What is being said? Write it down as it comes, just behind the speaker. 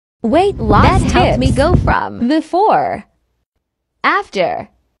Weight loss that helped me go from before, after.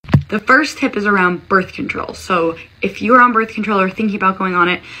 The first tip is around birth control. So if you're on birth control or thinking about going on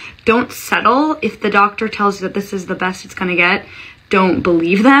it, don't settle. If the doctor tells you that this is the best it's gonna get, don't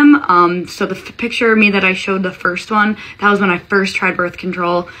believe them. So the picture of me that I showed, the first one, that was when I first tried birth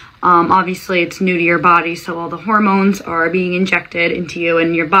control. Obviously it's new to your body, so all the hormones are being injected into you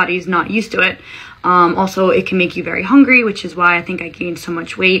and your body's not used to it. Also, it can make you very hungry, which is why I think I gained so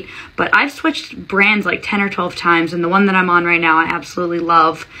much weight. But I've switched brands like 10 or 12 times, and the one that I'm on right now I absolutely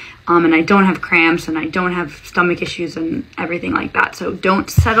love. And I don't have cramps and I don't have stomach issues and everything like that. So don't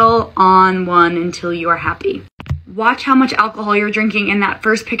settle on one until you are happy. Watch how much alcohol you're drinking. In that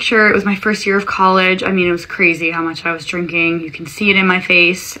first picture, it was my first year of college. I mean, it was crazy how much I was drinking. You can see it in my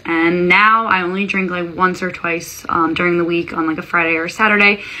face. And now I only drink like once or twice during the week on like a Friday or a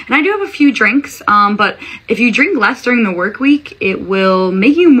Saturday. And I do have a few drinks, but if you drink less during the work week, it will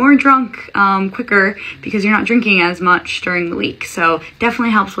make you more drunk quicker because you're not drinking as much during the week. So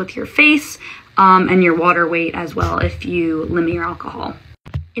definitely helps with your face and your water weight as well if you limit your alcohol.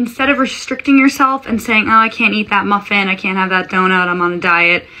 Instead of restricting yourself and saying, oh, I can't eat that muffin, I can't have that donut, I'm on a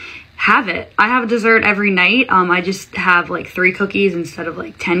diet, have it. I have a dessert every night. I just have like 3 cookies instead of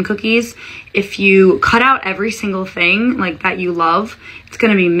like 10 cookies. If you cut out every single thing like that you love, it's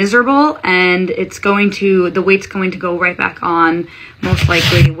going to be miserable and the weight's going to go right back on most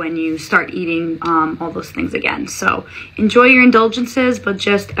likely when you start eating all those things again. So enjoy your indulgences, but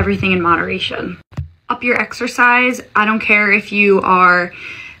just everything in moderation. Up your exercise. I don't care if you are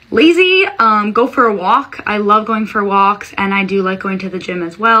lazy, go for a walk. I love going for walks and I do like going to the gym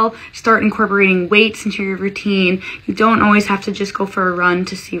as well. Start incorporating weights into your routine. You don't always have to just go for a run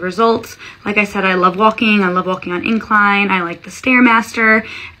to see results. Like I said, I love walking. I love walking on incline. I like the Stairmaster.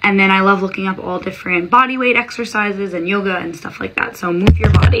 And then I love looking up all different body weight exercises and yoga and stuff like that. So move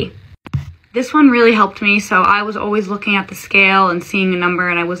your body. This one really helped me. So I was always looking at the scale and seeing a number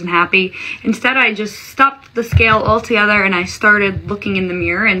and I wasn't happy. Instead, I just stopped the scale altogether and I started looking in the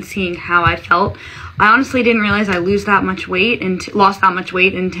mirror and seeing how I felt. I honestly didn't realize I lost that much weight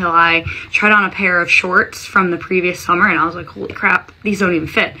until I tried on a pair of shorts from the previous summer and I was like, holy crap, these don't even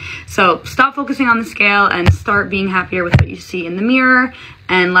fit. So stop focusing on the scale and start being happier with what you see in the mirror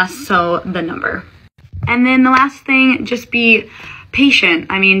and less so the number. And then the last thing, just be patient.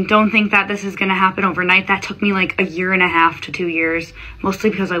 I mean, don't think that this is going to happen overnight. That took me like 1.5 to 2 years, mostly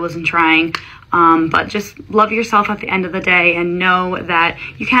because I wasn't trying. But just love yourself at the end of the day and know that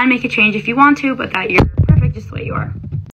you can make a change if you want to, but that you're perfect just the way you are.